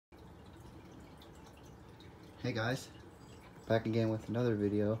Hey guys, back again with another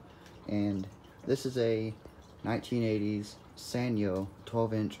video, and this is a 1980s Sanyo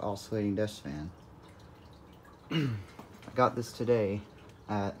 12-inch oscillating desk fan. I got this today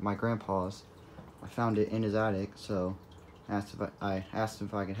at my grandpa's. I found it in his attic, so I asked him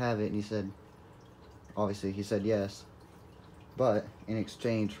if I could have it, and he said, obviously he said yes, but in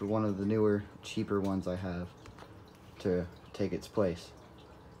exchange for one of the newer, cheaper ones I have to take its place.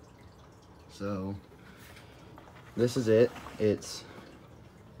 So this is it. It's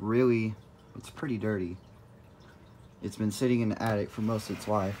pretty dirty. It's been sitting in the attic for most of its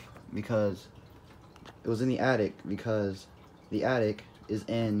life because it was in the attic because the attic is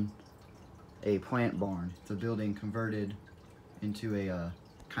in a plant barn. It's a building converted into a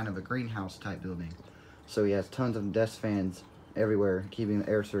kind of a greenhouse type building. So he has tons of desk fans everywhere keeping the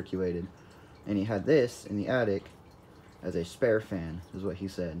air circulated. And he had this in the attic as a spare fan, is what he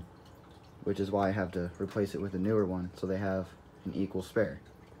said. Which is why I have to replace it with a newer one, so they have an equal spare.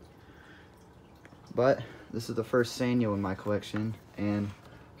 But this is the first Sanyo in my collection, and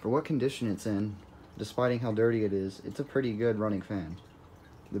for what condition it's in, despite how dirty it is, it's a pretty good running fan.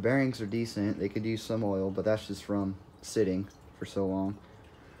 The bearings are decent. They could use some oil, but that's just from sitting for so long.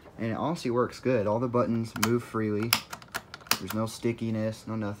 And it honestly works good. All the buttons move freely. There's no stickiness,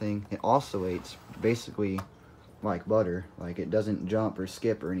 no nothing. It oscillates basically like butter. Like, it doesn't jump or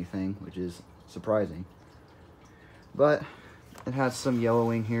skip or anything, which is surprising. But it has some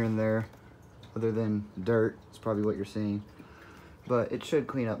yellowing here and there, other than dirt. It's probably what you're seeing, but it should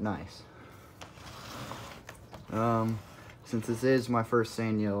clean up nice. Since this is my first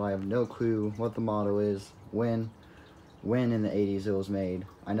Sanyo, I have no clue what the model is, when in the 80s it was made.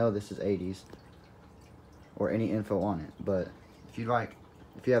 I know this is 80s, or any info on it, but if you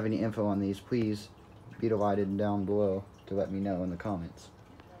have any info on these, please be delighted down below to let me know in the comments.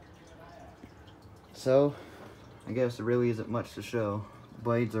 So, I guess there really isn't much to show. The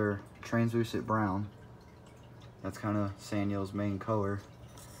blades are translucent brown. That's kind of Sanyo's main color.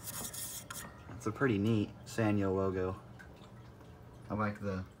 It's a pretty neat Sanyo logo. I like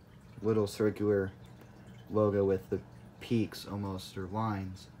the little circular logo with the peaks almost, or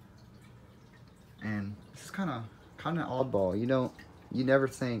lines. And it's kind of oddball. You never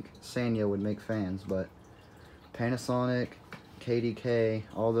think Sanyo would make fans, but Panasonic, KDK,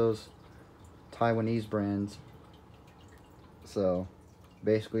 all those Taiwanese brands. So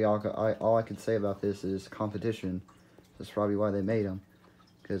basically all I could say about this is competition. That's probably why they made them,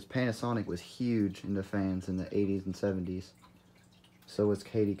 because Panasonic was huge into fans in the 80s and 70s. So was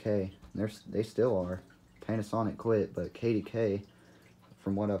KDK. They still are. Panasonic quit, but KDK,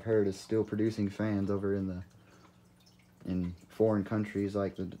 from what I've heard, is still producing fans over in foreign countries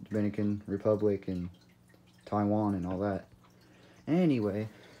like the Dominican Republic and Taiwan and all that. Anyway,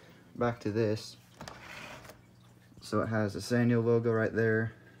 back to this. So it has the Sanyo logo right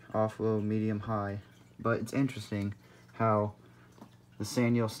there, off, low, medium, high. But it's interesting how the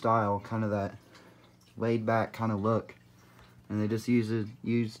Sanyo style, kind of that laid back kind of look, and they just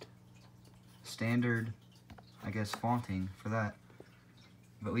used standard, I guess, fonting for that.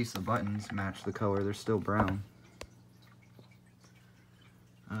 But at least the buttons match the color. They're still brown.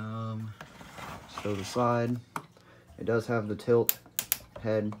 So the side, it does have the tilt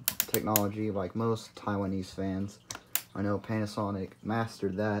head technology like most Taiwanese fans. I know Panasonic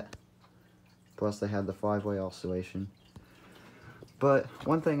mastered that. Plus they had the 5-way oscillation. But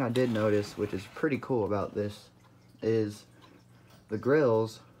one thing I did notice, which is pretty cool about this, is the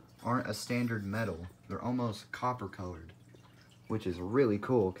grills aren't a standard metal. They're almost copper colored, which is really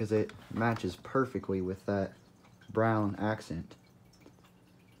cool because it matches perfectly with that brown accent.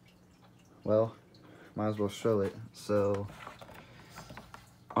 Well, might as well show it. So,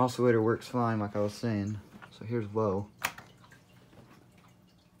 oscillator works fine, like I was saying. So here's low.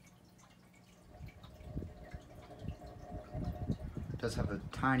 It does have a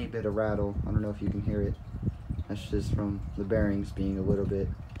tiny bit of rattle. I don't know if you can hear it. That's just from the bearings being a little bit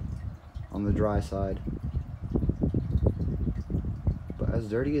on the dry side. But as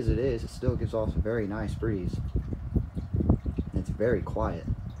dirty as it is, it still gives off a very nice breeze. And it's very quiet.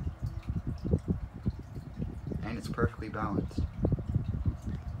 And it's perfectly balanced.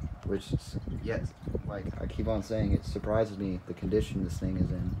 Which, yes, like I keep on saying, it surprises me the condition this thing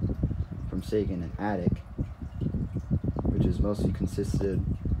is in, from sitting in an attic, which is mostly consisted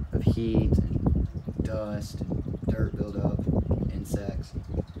of heat and dust and dirt buildup, insects.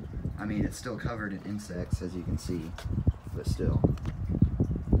 I mean, it's still covered in insects, as you can see, but still.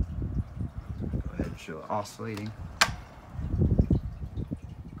 Go ahead and show it oscillating.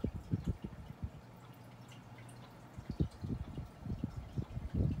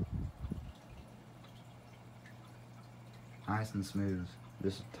 Nice and smooth.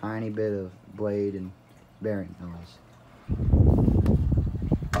 Just a tiny bit of blade and bearing noise.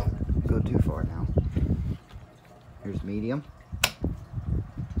 Go too far now. Here's medium.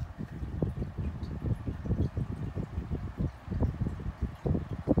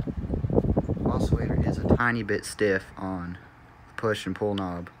 Oscillator is a tiny bit stiff on the push and pull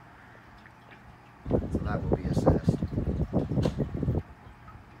knob, so that will be assessed.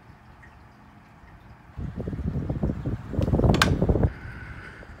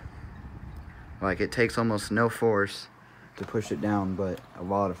 Like, it takes almost no force to push it down, but a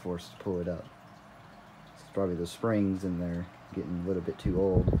lot of force to pull it up. It's probably the springs in there getting a little bit too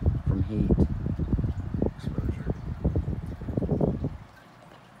old from heat exposure.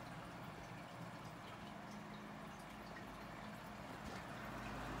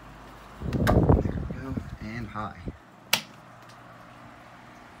 There we go, and high.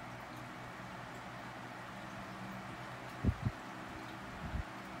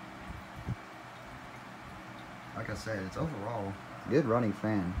 Like I said, it's overall a good running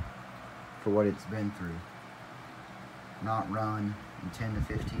fan for what it's been through. Not ran in 10 to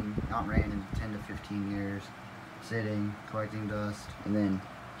 15 years, sitting, collecting dust, and then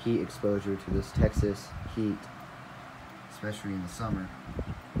heat exposure to this Texas heat, especially in the summer.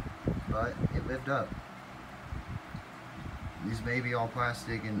 But it lived up. These may be all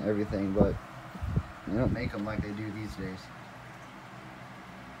plastic and everything, but they don't make them like they do these days.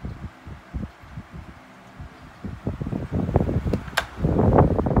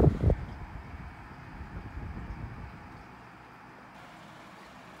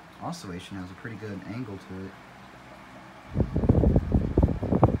 Oscillation has a pretty good angle to it.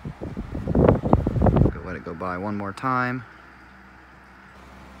 Let it go by one more time.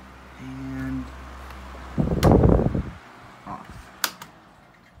 And off.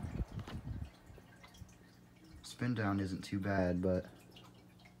 Spin down isn't too bad, but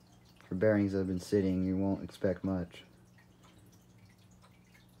for bearings that have been sitting, you won't expect much.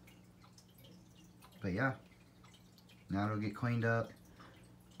 But yeah, now it'll get cleaned up.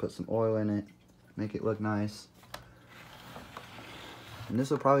 Put some oil in it, make it look nice. And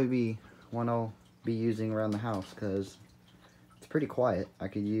this will probably be one I'll be using around the house because it's pretty quiet. I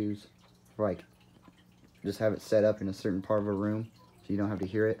could use, like, just have it set up in a certain part of a room so you don't have to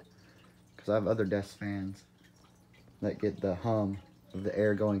hear it. Because I have other desk fans that get the hum of the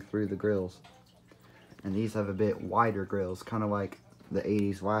air going through the grills. And these have a bit wider grills, kind of like the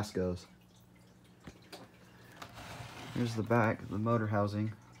 80's Lascos. Here's the back, the motor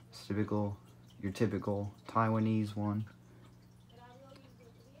housing. It's typical, your typical Taiwanese one.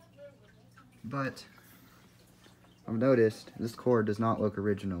 But I've noticed this cord does not look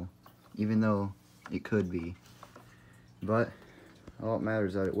original, even though it could be. But all that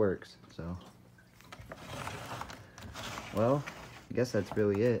matters is that it works, so. Well, I guess that's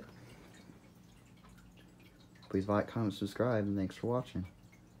really it. Please like, comment, subscribe, and thanks for watching.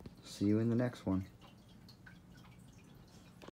 See you in the next one.